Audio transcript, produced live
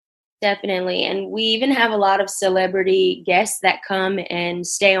Definitely. And we even have a lot of celebrity guests that come and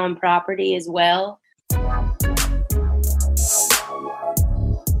stay on property as well.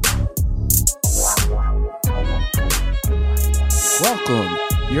 Welcome.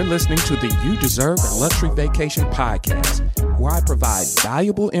 You're listening to the You Deserve a Luxury Vacation podcast, where I provide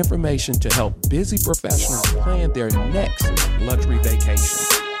valuable information to help busy professionals plan their next luxury vacation.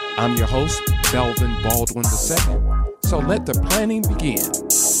 I'm your host, Belvin Baldwin II. So let the planning begin.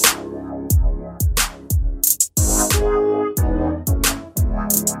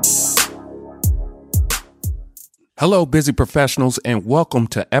 Hello, busy professionals, and welcome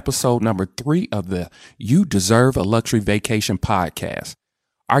to episode number 3 of the You Deserve a Luxury Vacation podcast.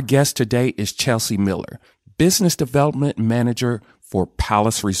 Our guest today is Chelsea Miller, Business Development Manager for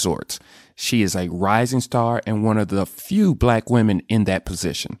Palace Resorts. She is a rising star and one of the few Black women in that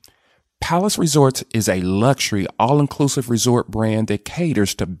position. Palace Resorts is a luxury, all-inclusive resort brand that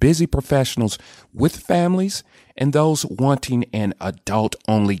caters to busy professionals with families and those wanting an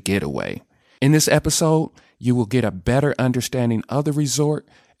adult-only getaway. In this episode, you will get a better understanding of the resort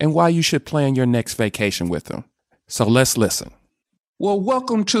and why you should plan your next vacation with them. So let's listen. Well,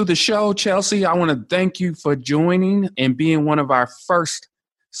 welcome to the show, Chelsea. I want to thank you for joining and being one of our first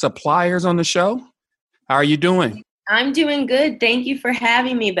suppliers on the show. How are you doing? I'm doing good. Thank you for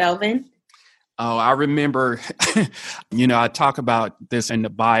having me, Belvin. Oh, I remember, I talk about this in the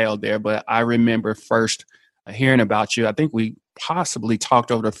bio there, but I remember first hearing about you. I think we possibly talked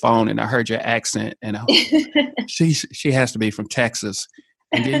over the phone and I heard your accent and she has to be from Texas.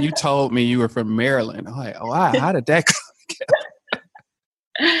 And then you told me you were from Maryland. I'm like, wow, how did that come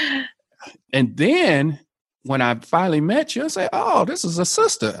together? And then when I finally met you, I said, oh, this is a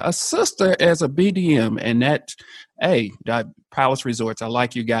sister as a BDM. And that, Palace Resorts, I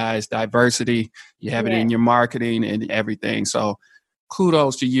like you guys, diversity, you have it in your marketing and everything. So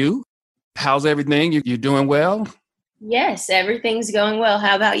kudos to you. How's everything? You're doing well? Yes, everything's going well.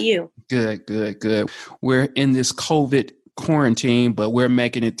 How about you? Good. We're in this COVID quarantine, but we're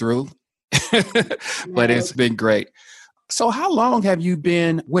making it through. But it's been great. So how long have you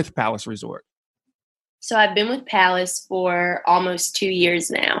been with Palace Resort? So I've been with Palace for almost 2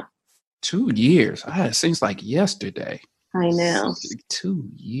 years now. 2 years? It seems like yesterday. I know. 2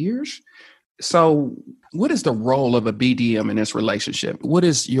 years? So what is the role of a BDM in this relationship? What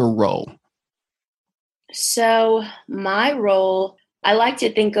is your role? So my role, I like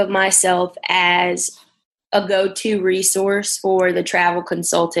to think of myself as a go-to resource for the travel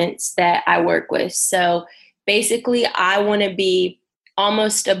consultants that I work with. So basically, I want to be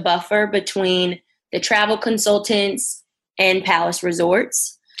almost a buffer between the travel consultants and Palace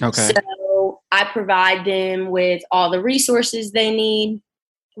Resorts. Okay. So I provide them with all the resources they need,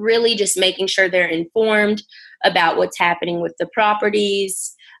 really just making sure they're informed about what's happening with the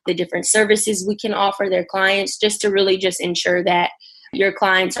properties, the different services we can offer their clients, just to really just ensure that your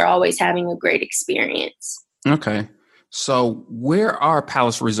clients are always having a great experience. Okay. So where are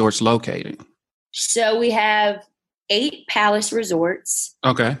Palace Resorts located? So we have 8 Palace Resorts.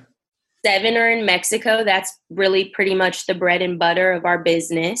 Okay. 7 are in Mexico. That's really pretty much the bread and butter of our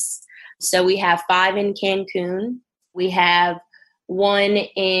business. So we have 5 in Cancun. We have 1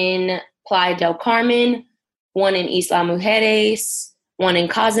 in Playa del Carmen, 1 in Isla Mujeres, 1 in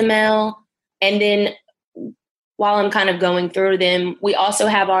Cozumel. And then while I'm kind of going through them, we also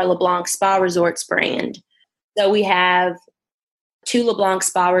have our LeBlanc Spa Resorts brand. So we have 2 LeBlanc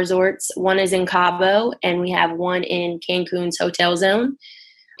Spa Resorts. 1 is in Cabo, and we have 1 in Cancun's Hotel Zone.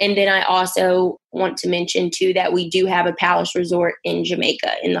 And then I also want to mention, too, that we do have a Palace Resort in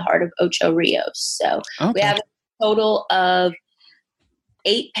Jamaica in the heart of Ocho Rios. So we have a total of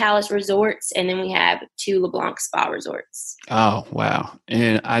 8 Palace Resorts, and then we have 2 LeBlanc Spa Resorts. Oh, wow.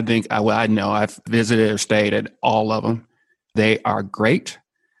 And I think, I know I've visited or stayed at all of them. They are great.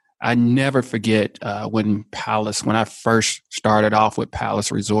 I never forget when I first started off with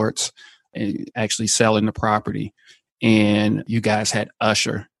Palace Resorts and actually selling the property, and you guys had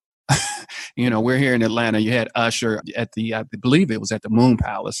Usher. We're here in Atlanta. You had Usher at I believe it was at the Moon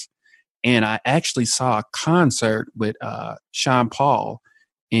Palace. And I actually saw a concert with Sean Paul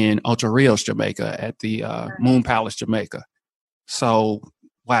in Ocho Rios, Jamaica at the Moon Palace, Jamaica. So,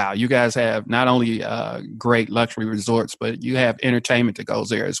 wow, you guys have not only great luxury resorts, but you have entertainment that goes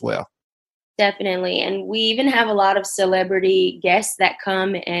there as well. Definitely. And we even have a lot of celebrity guests that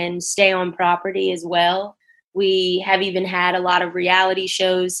come and stay on property as well. We have even had a lot of reality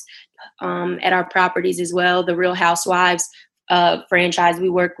shows at our properties as well. The Real Housewives franchise, we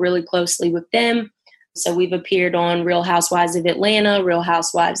work really closely with them. So we've appeared on Real Housewives of Atlanta, Real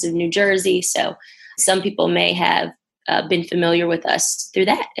Housewives of New Jersey. So some people may have been familiar with us through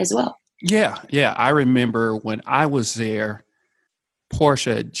that as well. Yeah. I remember when I was there,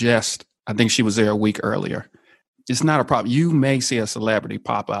 Portia I think she was there a week earlier. It's not a problem. You may see a celebrity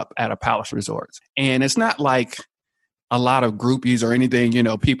pop up at a Palace Resorts. And it's not like a lot of groupies or anything,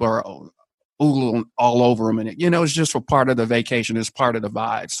 people are oogling all over them. And, it's just a part of the vacation. It's part of the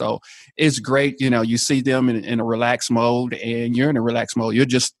vibe. So it's great. You see them in a relaxed mode, and you're in a relaxed mode. You're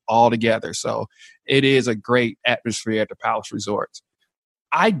just all together. So it is a great atmosphere at the Palace Resorts.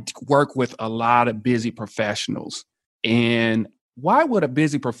 I work with a lot of busy professionals. And why would a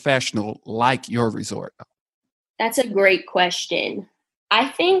busy professional like your resort? That's a great question. I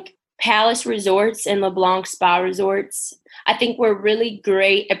think Palace Resorts and LeBlanc Spa Resorts, I think we're really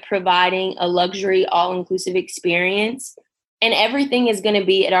great at providing a luxury all-inclusive experience, and everything is going to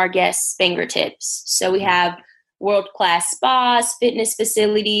be at our guests' fingertips. So we have world-class spas, fitness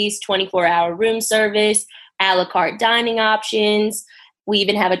facilities, 24-hour room service, a la carte dining options. We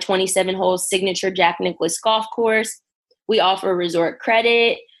even have a 27-hole signature Jack Nicklaus golf course. We offer resort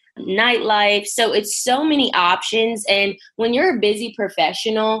credit, nightlife. So it's so many options. And when you're a busy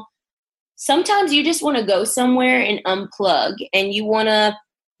professional, sometimes you just want to go somewhere and unplug, and you want to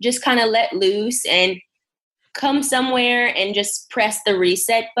just kind of let loose and come somewhere and just press the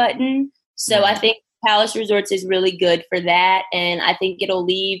reset button. So I think Palace Resorts is really good for that. And I think it'll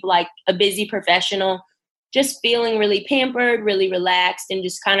leave like a busy professional just feeling really pampered, really relaxed, and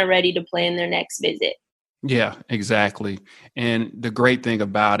just kind of ready to plan their next visit. Yeah, exactly. And the great thing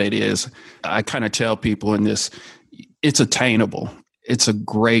about it is I kind of tell people it's attainable. It's a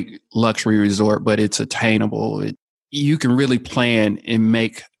great luxury resort, but it's attainable. You can really plan and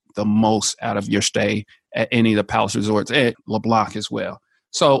make the most out of your stay at any of the Palace Resorts, at LeBlanc as well.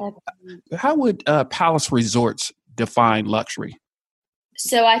 So how would Palace Resorts define luxury?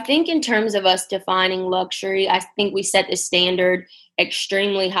 So I think in terms of us defining luxury, I think we set the standard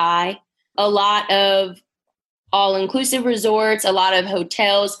extremely high. A lot of all-inclusive resorts, a lot of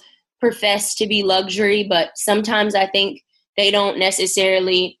hotels profess to be luxury, but sometimes I think they don't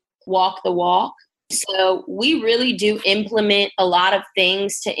necessarily walk the walk. So we really do implement a lot of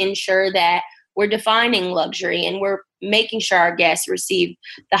things to ensure that we're defining luxury and we're making sure our guests receive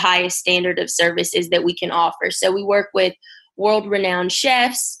the highest standard of services that we can offer. So we work with world-renowned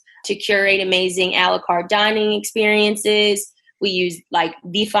chefs to curate amazing a la carte dining experiences. We use like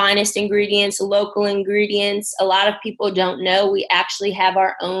the finest ingredients, local ingredients. A lot of people don't know we actually have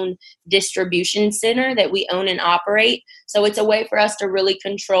our own distribution center that we own and operate. So it's a way for us to really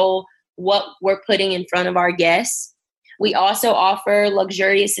control what we're putting in front of our guests. We also offer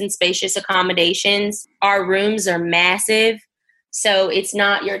luxurious and spacious accommodations. Our rooms are massive. So it's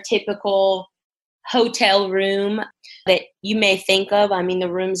not your typical hotel room that you may think of. I mean,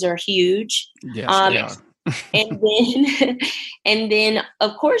 the rooms are huge. Yes, they are. and then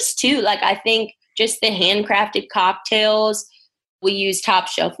of course too, like I think just the handcrafted cocktails, we use top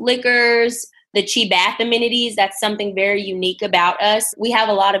shelf liquors, the Chi bath amenities. That's something very unique about us. We have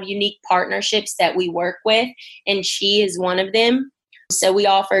a lot of unique partnerships that we work with, and Chi is one of them. So we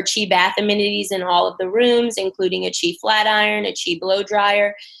offer Chi bath amenities in all of the rooms, including a Chi flat iron, a Chi blow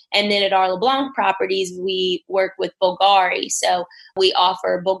dryer. And then at our LeBlanc properties, we work with Bulgari. So we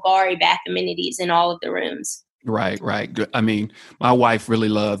offer Bulgari bath amenities in all of the rooms. Right. I mean, my wife really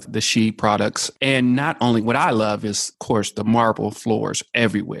loved the She products. And not only what I love is, of course, the marble floors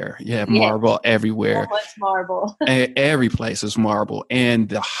everywhere. You have marble everywhere. So much marble. Every place is marble. And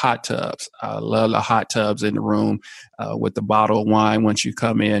the hot tubs. I love the hot tubs in the room with the bottle of wine once you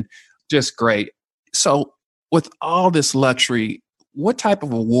come in. Just great. So with all this luxury, what type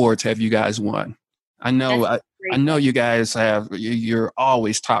of awards have you guys won? I know you guys you're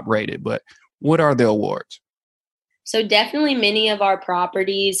always top rated, but what are the awards? So definitely many of our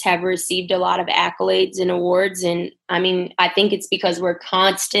properties have received a lot of accolades and awards. And I mean, I think it's because we're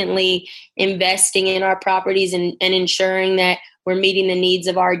constantly investing in our properties and ensuring that we're meeting the needs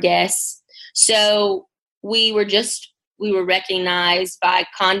of our guests. So we were recognized by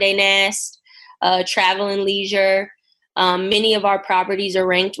Condé Nast, Travel and Leisure. Many of our properties are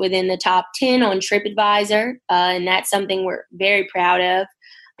ranked within the top 10 on TripAdvisor, and that's something we're very proud of.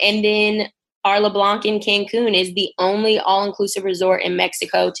 And then our LeBlanc in Cancun is the only all-inclusive resort in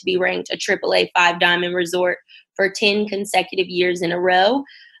Mexico to be ranked a AAA 5-diamond resort for 10 consecutive years in a row.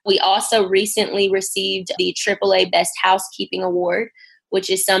 We also recently received the AAA Best Housekeeping Award, which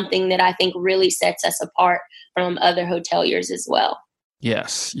is something that I think really sets us apart from other hoteliers as well.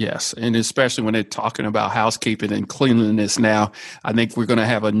 Yes. And especially when they're talking about housekeeping and cleanliness now, I think we're going to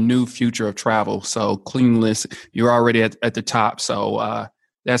have a new future of travel. So cleanliness, you're already at the top. So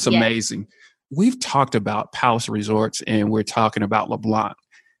that's amazing. we've talked about Palace Resorts and we're talking about LeBlanc.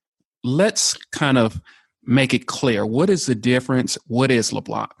 Let's kind of make it clear. What is the difference? What is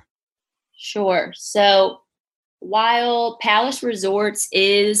LeBlanc? Sure. So while Palace Resorts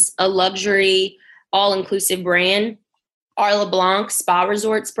is a luxury, all-inclusive brand, our LeBlanc Spa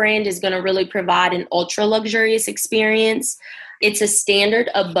Resorts brand is going to really provide an ultra luxurious experience. It's a standard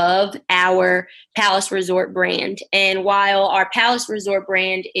above our Palace Resort brand. And while our Palace Resort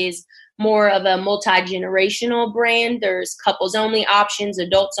brand is more of a multi-generational brand, there's couples only options,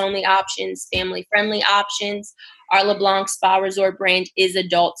 adults only options, family friendly options. Our LeBlanc Spa Resort brand is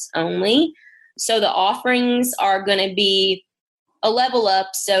adults only. So the offerings are going to be a level up.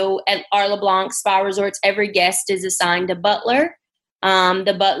 So at our LeBlanc Spa Resorts, every guest is assigned a butler.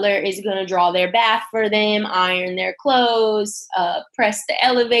 The butler is going to draw their bath for them, iron their clothes, press the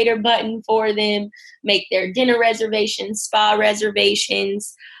elevator button for them, make their dinner reservations, spa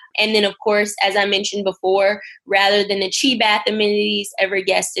reservations. And then, of course, as I mentioned before, rather than the Chi bath amenities, every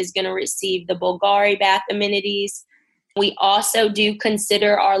guest is going to receive the Bulgari bath amenities. We also do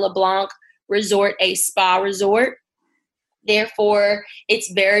consider our LeBlanc Resort a spa resort. Therefore, it's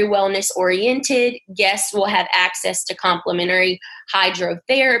very wellness oriented. Guests will have access to complimentary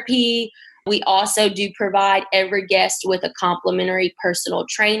hydrotherapy. We also do provide every guest with a complimentary personal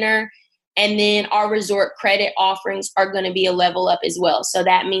trainer. And then our resort credit offerings are going to be a level up as well. So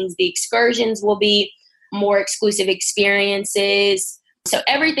that means the excursions will be more exclusive experiences. So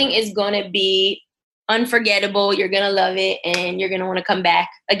everything is going to be unforgettable. You're going to love it, and you're going to want to come back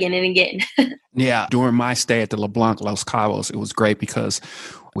again and again. Yeah. During my stay at the LeBlanc Los Cabos, it was great because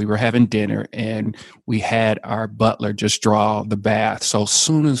we were having dinner and we had our butler just draw the bath. So as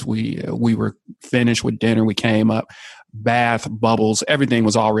soon as we were finished with dinner, we came up, bath, bubbles, everything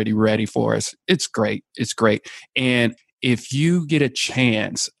was already ready for us. It's great. It's great. And if you get a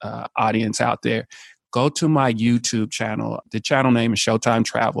chance, audience out there, go to my YouTube channel. The channel name is Showtime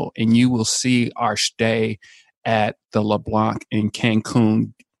Travel, and you will see our stay at the LeBlanc in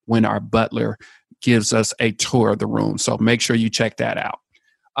Cancun when our butler gives us a tour of the room. So make sure you check that out.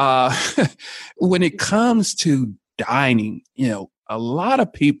 When it comes to dining, a lot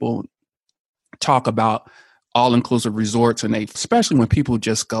of people talk about all-inclusive resorts, and especially when people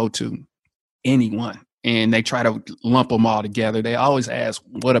just go to anyone and they try to lump them all together, they always ask,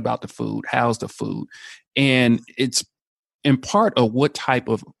 what about the food? How's the food? And it's in part of what type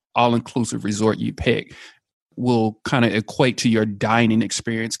of all-inclusive resort you pick will kind of equate to your dining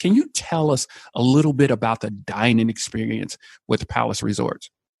experience. Can you tell us a little bit about the dining experience with Palace Resorts?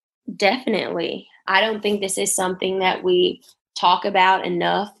 Definitely. I don't think this is something that we talk about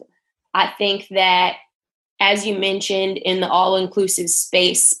enough. I think that, as you mentioned, in the all-inclusive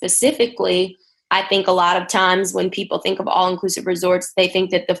space specifically, I think a lot of times when people think of all-inclusive resorts, they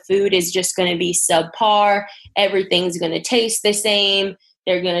think that the food is just going to be subpar. Everything's going to taste the same.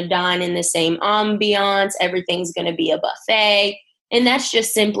 They're going to dine in the same ambiance. Everything's going to be a buffet. And that's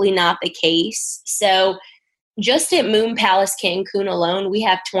just simply not the case. So just at Moon Palace Cancun alone, we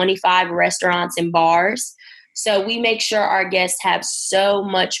have 25 restaurants and bars. So we make sure our guests have so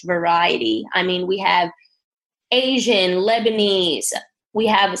much variety. I mean, we have Asian, Lebanese, we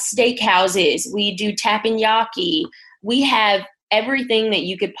have steakhouses, we do teppanyaki, we have everything that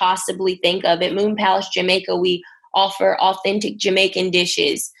you could possibly think of. At Moon Palace Jamaica, we offer authentic Jamaican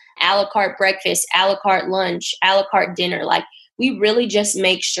dishes, a la carte breakfast, a la carte lunch, a la carte dinner. Like, we really just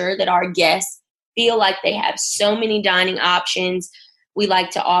make sure that our guests feel like they have so many dining options. We like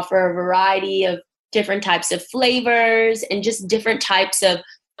to offer a variety of different types of flavors and just different types of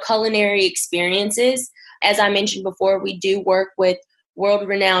culinary experiences. As I mentioned before, we do work with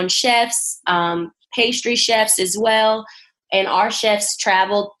world-renowned chefs, pastry chefs as well. And our chefs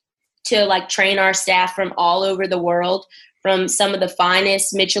travel to train our staff from all over the world, from some of the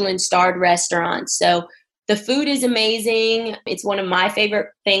finest Michelin-starred restaurants. So the food is amazing. It's one of my favorite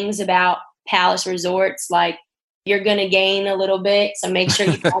things about Palace Resorts. You're going to gain a little bit, so make sure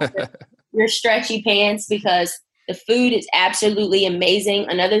you have your stretchy pants, because the food is absolutely amazing.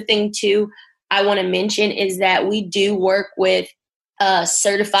 Another thing, too, I want to mention is that we do work with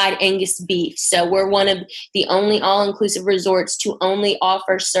certified Angus beef. So we're one of the only all-inclusive resorts to only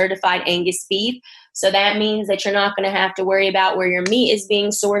offer certified Angus beef. So that means that you're not going to have to worry about where your meat is being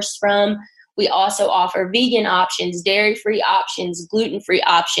sourced from. We also offer vegan options, dairy-free options, gluten-free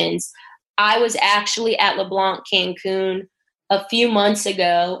options. I was actually at LeBlanc Cancun a few months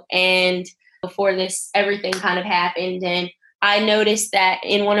ago, and before this, everything kind of happened, and I noticed that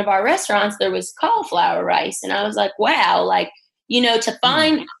in one of our restaurants, there was cauliflower rice. And I was like, wow, to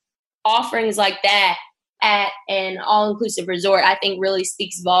find offerings like that at an all-inclusive resort, I think really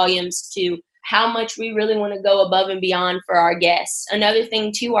speaks volumes to how much we really want to go above and beyond for our guests. Another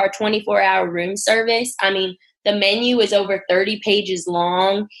thing too, our 24-hour room service. I mean, the menu is over 30 pages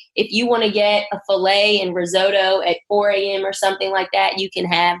long. If you want to get a filet and risotto at 4 a.m. or something like that, you can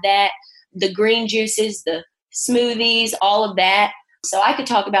have that. The green juices, the smoothies, all of that. So I could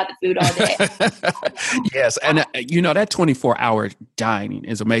talk about the food all day. Yes. And, that 24-hour dining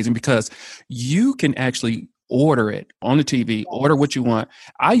is amazing because you can actually order it on the TV, order what you want.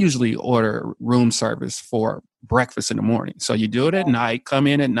 I usually order room service for breakfast in the morning. So you do it at night, come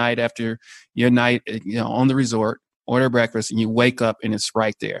in at night after your night, on the resort, order breakfast, and you wake up and it's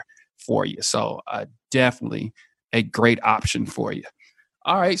right there for you. So definitely a great option for you.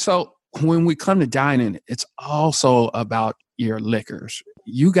 All right. So when we come to dining, it's also about your liquors.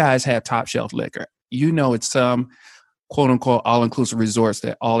 You guys have top shelf liquor. It's some quote unquote all-inclusive resorts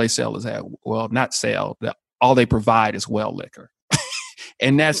that all they sell is all they provide is well liquor.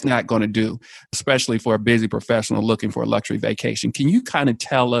 And that's not going to do, especially for a busy professional looking for a luxury vacation. Can you kind of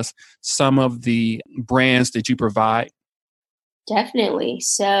tell us some of the brands that you provide? Definitely.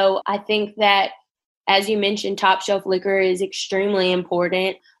 So I think that, as you mentioned, top shelf liquor is extremely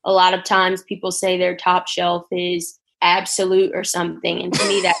important. A lot of times people say their top shelf is Absolut or something. And to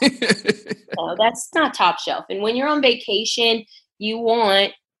me, that's not top shelf. And when you're on vacation, you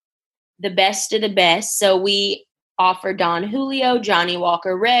want the best of the best. So we offer Don Julio, Johnny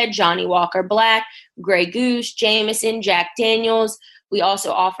Walker Red, Johnny Walker Black, Grey Goose, Jameson, Jack Daniels. We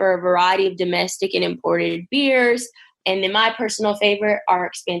also offer a variety of domestic and imported beers. And then my personal favorite, our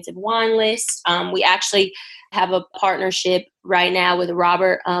expansive wine list. We actually have a partnership right now with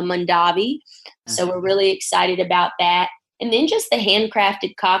Robert Mondavi. So we're really excited about that. And then just the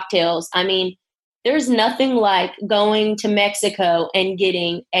handcrafted cocktails. I mean, there's nothing like going to Mexico and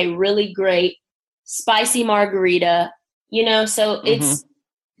getting a really great spicy margarita, so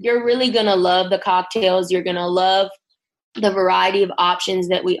you're really going to love the cocktails. You're going to love the variety of options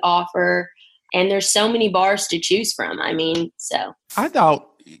that we offer. And there's so many bars to choose from. I mean, so. I thought,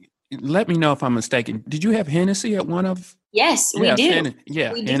 let me know if I'm mistaken. Did you have Hennessy at one of? Yes, we do.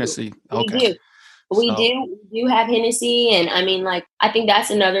 Hennessy. Okay. We do have Hennessy. And I mean, I think that's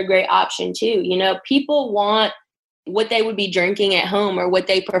another great option too. People want what they would be drinking at home or what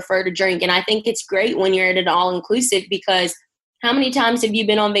they prefer to drink. And I think it's great when you're at an all-inclusive, because how many times have you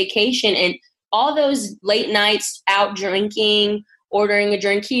been on vacation and all those late nights out drinking, ordering a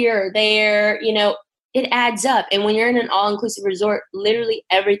drink here or there, it adds up. And when you're in an all-inclusive resort, literally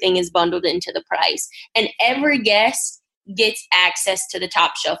everything is bundled into the price. And every guest gets access to the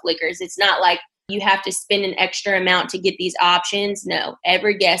top shelf liquors. It's not like you have to spend an extra amount to get these options. No,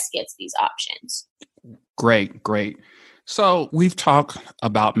 every guest gets these options. Great. So we've talked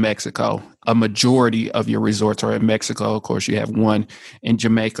about Mexico. A majority of your resorts are in Mexico. Of course, you have one in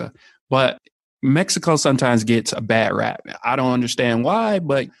Jamaica. But Mexico sometimes gets a bad rap. I don't understand why,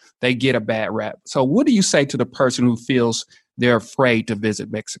 but they get a bad rap. So what do you say to the person who feels they're afraid to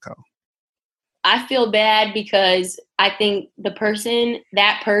visit Mexico? I feel bad because I think that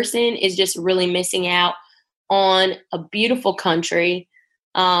person is just really missing out on a beautiful country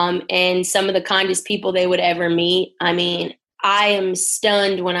and some of the kindest people they would ever meet. I mean, I am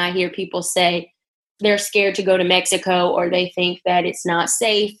stunned when I hear people say they're scared to go to Mexico or they think that it's not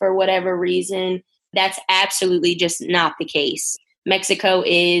safe for whatever reason. That's absolutely just not the case. Mexico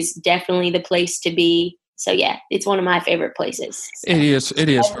is definitely the place to be. So yeah, it's one of my favorite places. So. It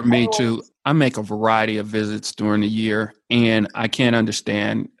is for me too. I make a variety of visits during the year and I can't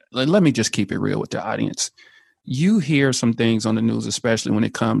understand. Let me just keep it real with the audience. You hear some things on the news, especially when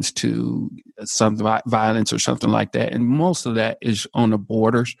it comes to some violence or something like that. And most of that is on the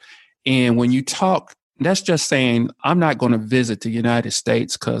borders. And when you talk, that's just saying, I'm not going to visit the United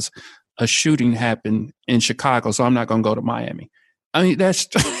States because a shooting happened in Chicago, so I'm not going to go to Miami. I mean, that's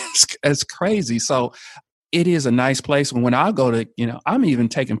crazy. So it is a nice place. When I go to, I'm even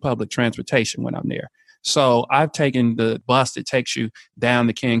taking public transportation when I'm there. So I've taken the bus that takes you down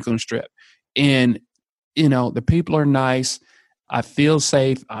the Cancun Strip. And, the people are nice. I feel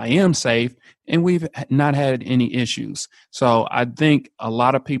safe. I am safe. And we've not had any issues. So I think a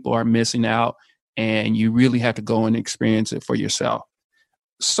lot of people are missing out and you really have to go and experience it for yourself.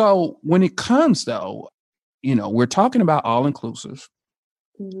 So when it comes, though, we're talking about all-inclusive.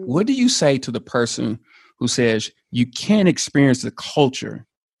 Mm-hmm. What do you say to the person who says you can't experience the culture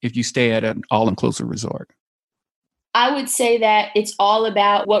if you stay at an all-inclusive resort? I would say that it's all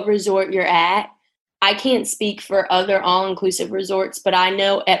about what resort you're at. I can't speak for other all-inclusive resorts, but I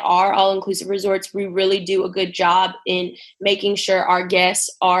know at our all-inclusive resorts, we really do a good job in making sure our guests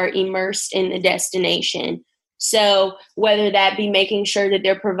are immersed in the destination. So whether that be making sure that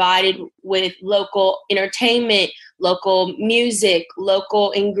they're provided with local entertainment, local music, local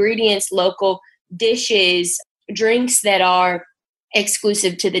ingredients, local dishes, drinks that are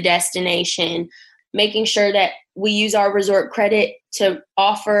exclusive to the destination, making sure that we use our resort credit to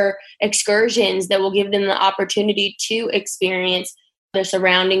offer excursions that will give them the opportunity to experience the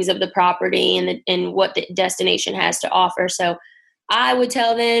surroundings of the property and what the destination has to offer. So I would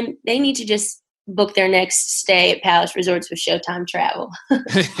tell them they need to just book their next stay at Palace Resorts with Showtime Travel.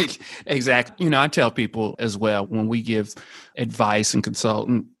 Exactly. I tell people as well when we give advice and consult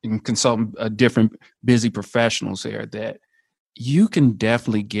different busy professionals there that you can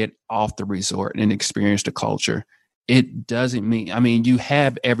definitely get off the resort and experience the culture. It doesn't mean, you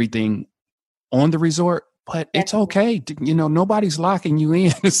have everything on the resort, but it's okay. Nobody's locking you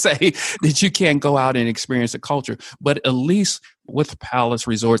in to say that you can't go out and experience the culture. But at least with Palace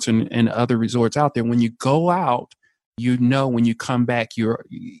Resorts and other resorts out there, when you go out, when you come back,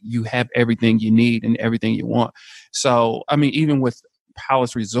 you have everything you need and everything you want. So, even with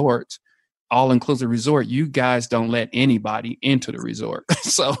Palace Resorts, all-inclusive resort, you guys don't let anybody into the resort.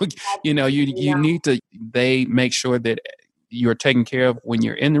 So, you need to, they make sure that you're taken care of when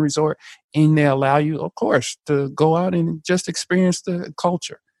you're in the resort, and they allow you, of course, to go out and just experience the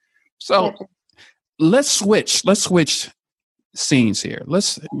culture. So let's switch scenes here.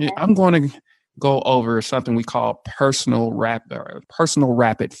 I'm going to go over something we call personal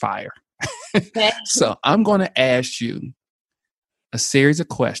rapid fire. So I'm going to ask you a series of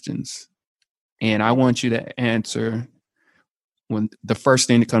questions, and I want you to answer when the first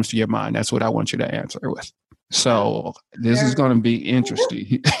thing that comes to your mind. That's what I want you to answer with. So this is going to be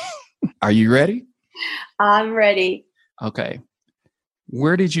interesting. Are you ready? I'm ready. Okay.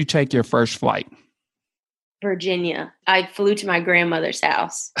 Where did you take your first flight? Virginia. I flew to my grandmother's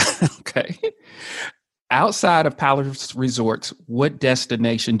house. Okay. Outside of Palace Resorts, what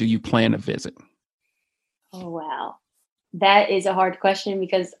destination do you plan to visit? Oh, wow. That is a hard question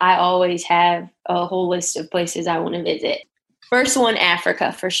because I always have a whole list of places I want to visit. First one,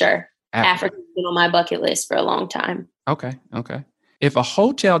 Africa, for sure. Africa's been on my bucket list for a long time. Okay. If a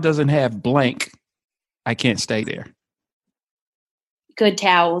hotel doesn't have blank, I can't stay there. Good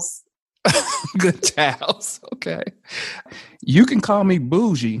towels. Good towels. Okay. You can call me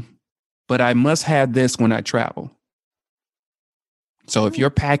bougie, but I must have this when I travel. So if you're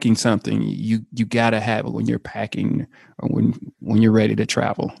packing something, you got to have it when you're packing or when you're ready to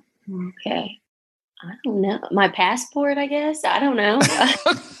travel. Okay. I don't know. My passport, I guess. I don't know.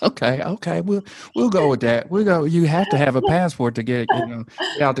 Okay. We'll go with that. You have to have a passport to get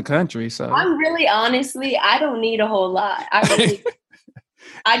out the country. So I'm really honestly, I don't need a whole lot.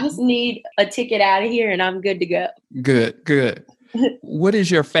 I just need a ticket out of here and I'm good to go. Good. What is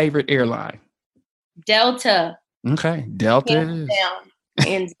your favorite airline? Delta. Okay. Delta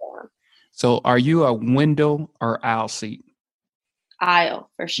Hands down. So are you a window or aisle seat? Aisle,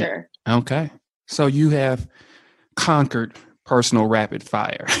 for sure. Okay. So you have conquered personal rapid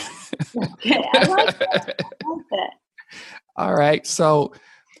fire. Okay, I like that. All right. So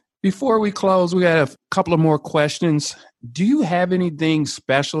before we close, we got a couple of more questions. Do you have anything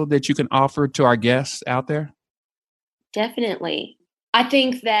special that you can offer to our guests out there? Definitely. I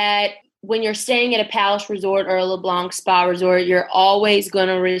think that when you're staying at a Palace Resort or a LeBlanc Spa Resort, you're always going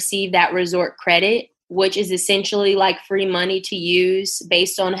to receive that resort credit, which is essentially like free money to use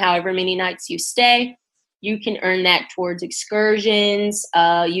based on however many nights you stay. You can earn that towards excursions,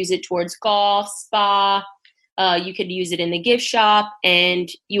 use it towards golf, spa. You could use it in the gift shop, and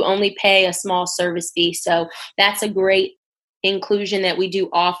you only pay a small service fee. So that's a great inclusion that we do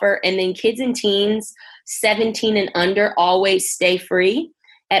offer. And then kids and teens, 17 and under, always stay free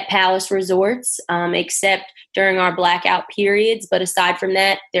at Palace Resorts, except during our blackout periods. But aside from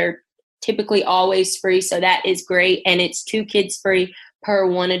that, they're typically always free. So that is great. And it's 2 kids free per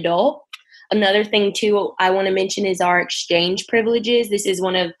 1 adult. Another thing, too, I want to mention is our exchange privileges. This is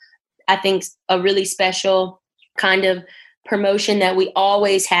one of, I think, a really special kind of promotion that we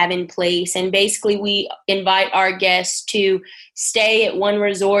always have in place. And basically, we invite our guests to stay at one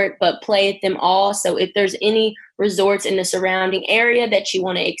resort, but play at them all. So if there's any resorts in the surrounding area that you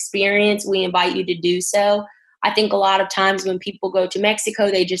want to experience, we invite you to do so. I think a lot of times when people go to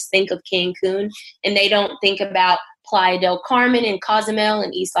Mexico, they just think of Cancun and they don't think about Playa del Carmen and Cozumel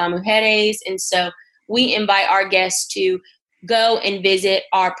and Isla Mujeres. And so we invite our guests to go and visit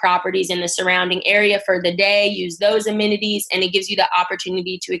our properties in the surrounding area for the day, use those amenities, and it gives you the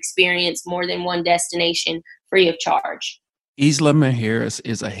opportunity to experience more than one destination free of charge. Isla Mujeres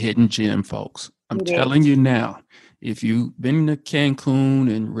is a hidden gem, folks. I'm telling you now. If you've been to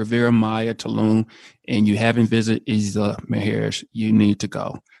Cancun and Riviera Maya, Tulum, and you haven't visited Isla Mujeres, you need to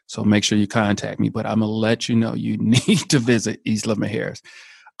go. So make sure you contact me, but I'm going to let you know you need to visit Isla Mujeres.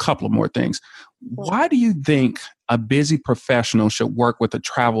 A couple of more things. Why do you think a busy professional should work with a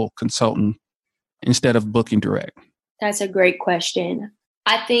travel consultant instead of booking direct? That's a great question.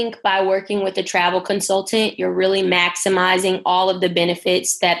 I think by working with a travel consultant, you're really maximizing all of the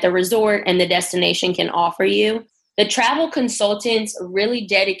benefits that the resort and the destination can offer you. The travel consultants really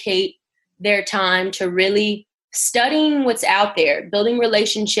dedicate their time to really studying what's out there, building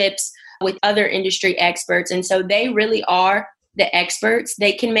relationships with other industry experts. And so they really are the experts.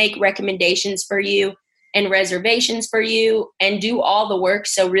 They can make recommendations for you and reservations for you and do all the work.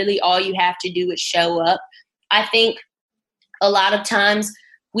 So really all you have to do is show up. I think a lot of times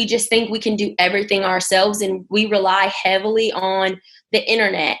we just think we can do everything ourselves, and we rely heavily on the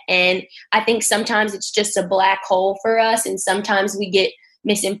internet. And I think sometimes it's just a black hole for us, and sometimes we get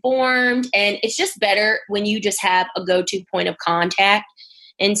misinformed, and it's just better when you just have a go-to point of contact.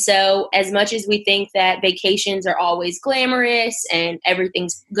 And so as much as we think that vacations are always glamorous and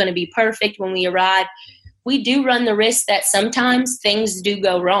everything's going to be perfect when we arrive, we do run the risk that sometimes things do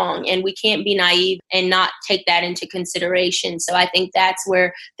go wrong, and we can't be naive and not take that into consideration. So I think that's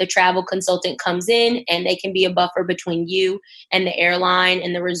where the travel consultant comes in, and they can be a buffer between you and the airline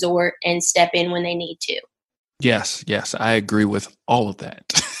and the resort and step in when they need to. Yes, I agree with all of that.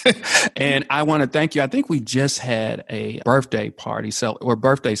 And I want to thank you. I think we just had a birthday party or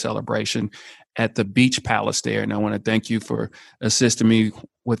birthday celebration at the Beach Palace there. And I want to thank you for assisting me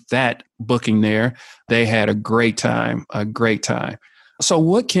with that booking there. They had a great time. So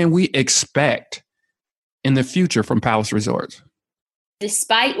what can we expect in the future from Palace Resorts?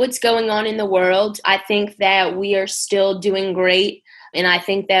 Despite what's going on in the world, I think that we are still doing great. And I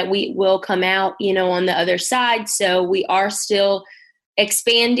think that we will come out, on the other side. So we are still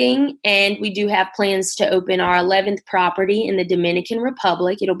expanding, and we do have plans to open our 11th property in the Dominican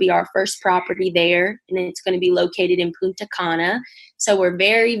Republic. It'll be our first property there, and it's going to be located in Punta Cana. So we're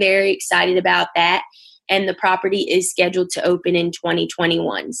very, very excited about that. And the property is scheduled to open in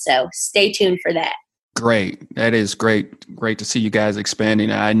 2021. So stay tuned for that. Great. That is great. Great to see you guys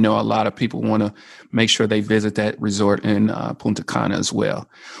expanding. I know a lot of people want to make sure they visit that resort in Punta Cana as well.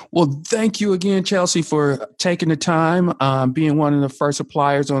 Well, thank you again, Chelsea, for taking the time, being one of the first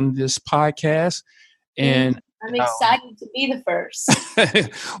suppliers on this podcast. And I'm excited to be the first.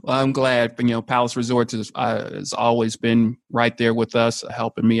 Well, I'm glad. Palace Resorts has always been right there with us,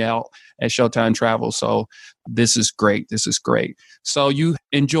 helping me out at Showtime Travel. So this is great. So you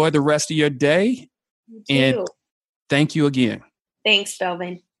enjoy the rest of your day. And thank you again. Thanks,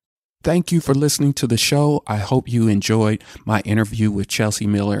 Belvin. Thank you for listening to the show. I hope you enjoyed my interview with Chelsea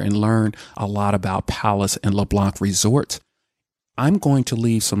Miller and learned a lot about Palace and LeBlanc Resorts. I'm going to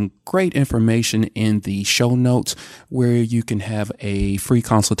leave some great information in the show notes where you can have a free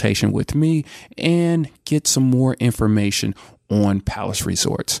consultation with me and get some more information on Palace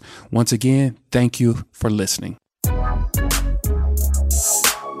Resorts. Once again, thank you for listening.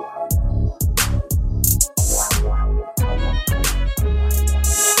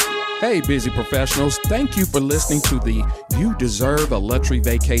 Hey, busy professionals, thank you for listening to the You Deserve a Luxury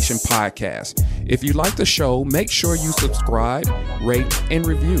Vacation podcast. If you like the show, make sure you subscribe, rate, and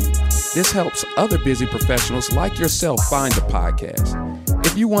review. This helps other busy professionals like yourself find the podcast.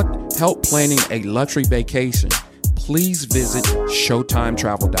 If you want help planning a luxury vacation, please visit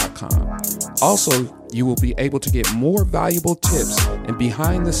ShowtimeTravel.com. Also, you will be able to get more valuable tips and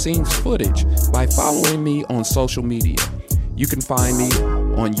behind-the-scenes footage by following me on social media. You can find me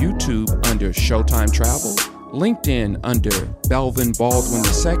on YouTube under Showtime Travel, LinkedIn under Belvin Baldwin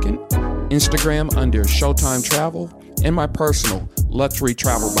II, Instagram under Showtime Travel, and my personal Luxury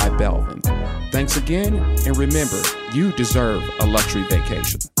Travel by Belvin. Thanks again, and remember, you deserve a luxury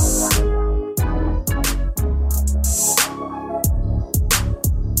vacation.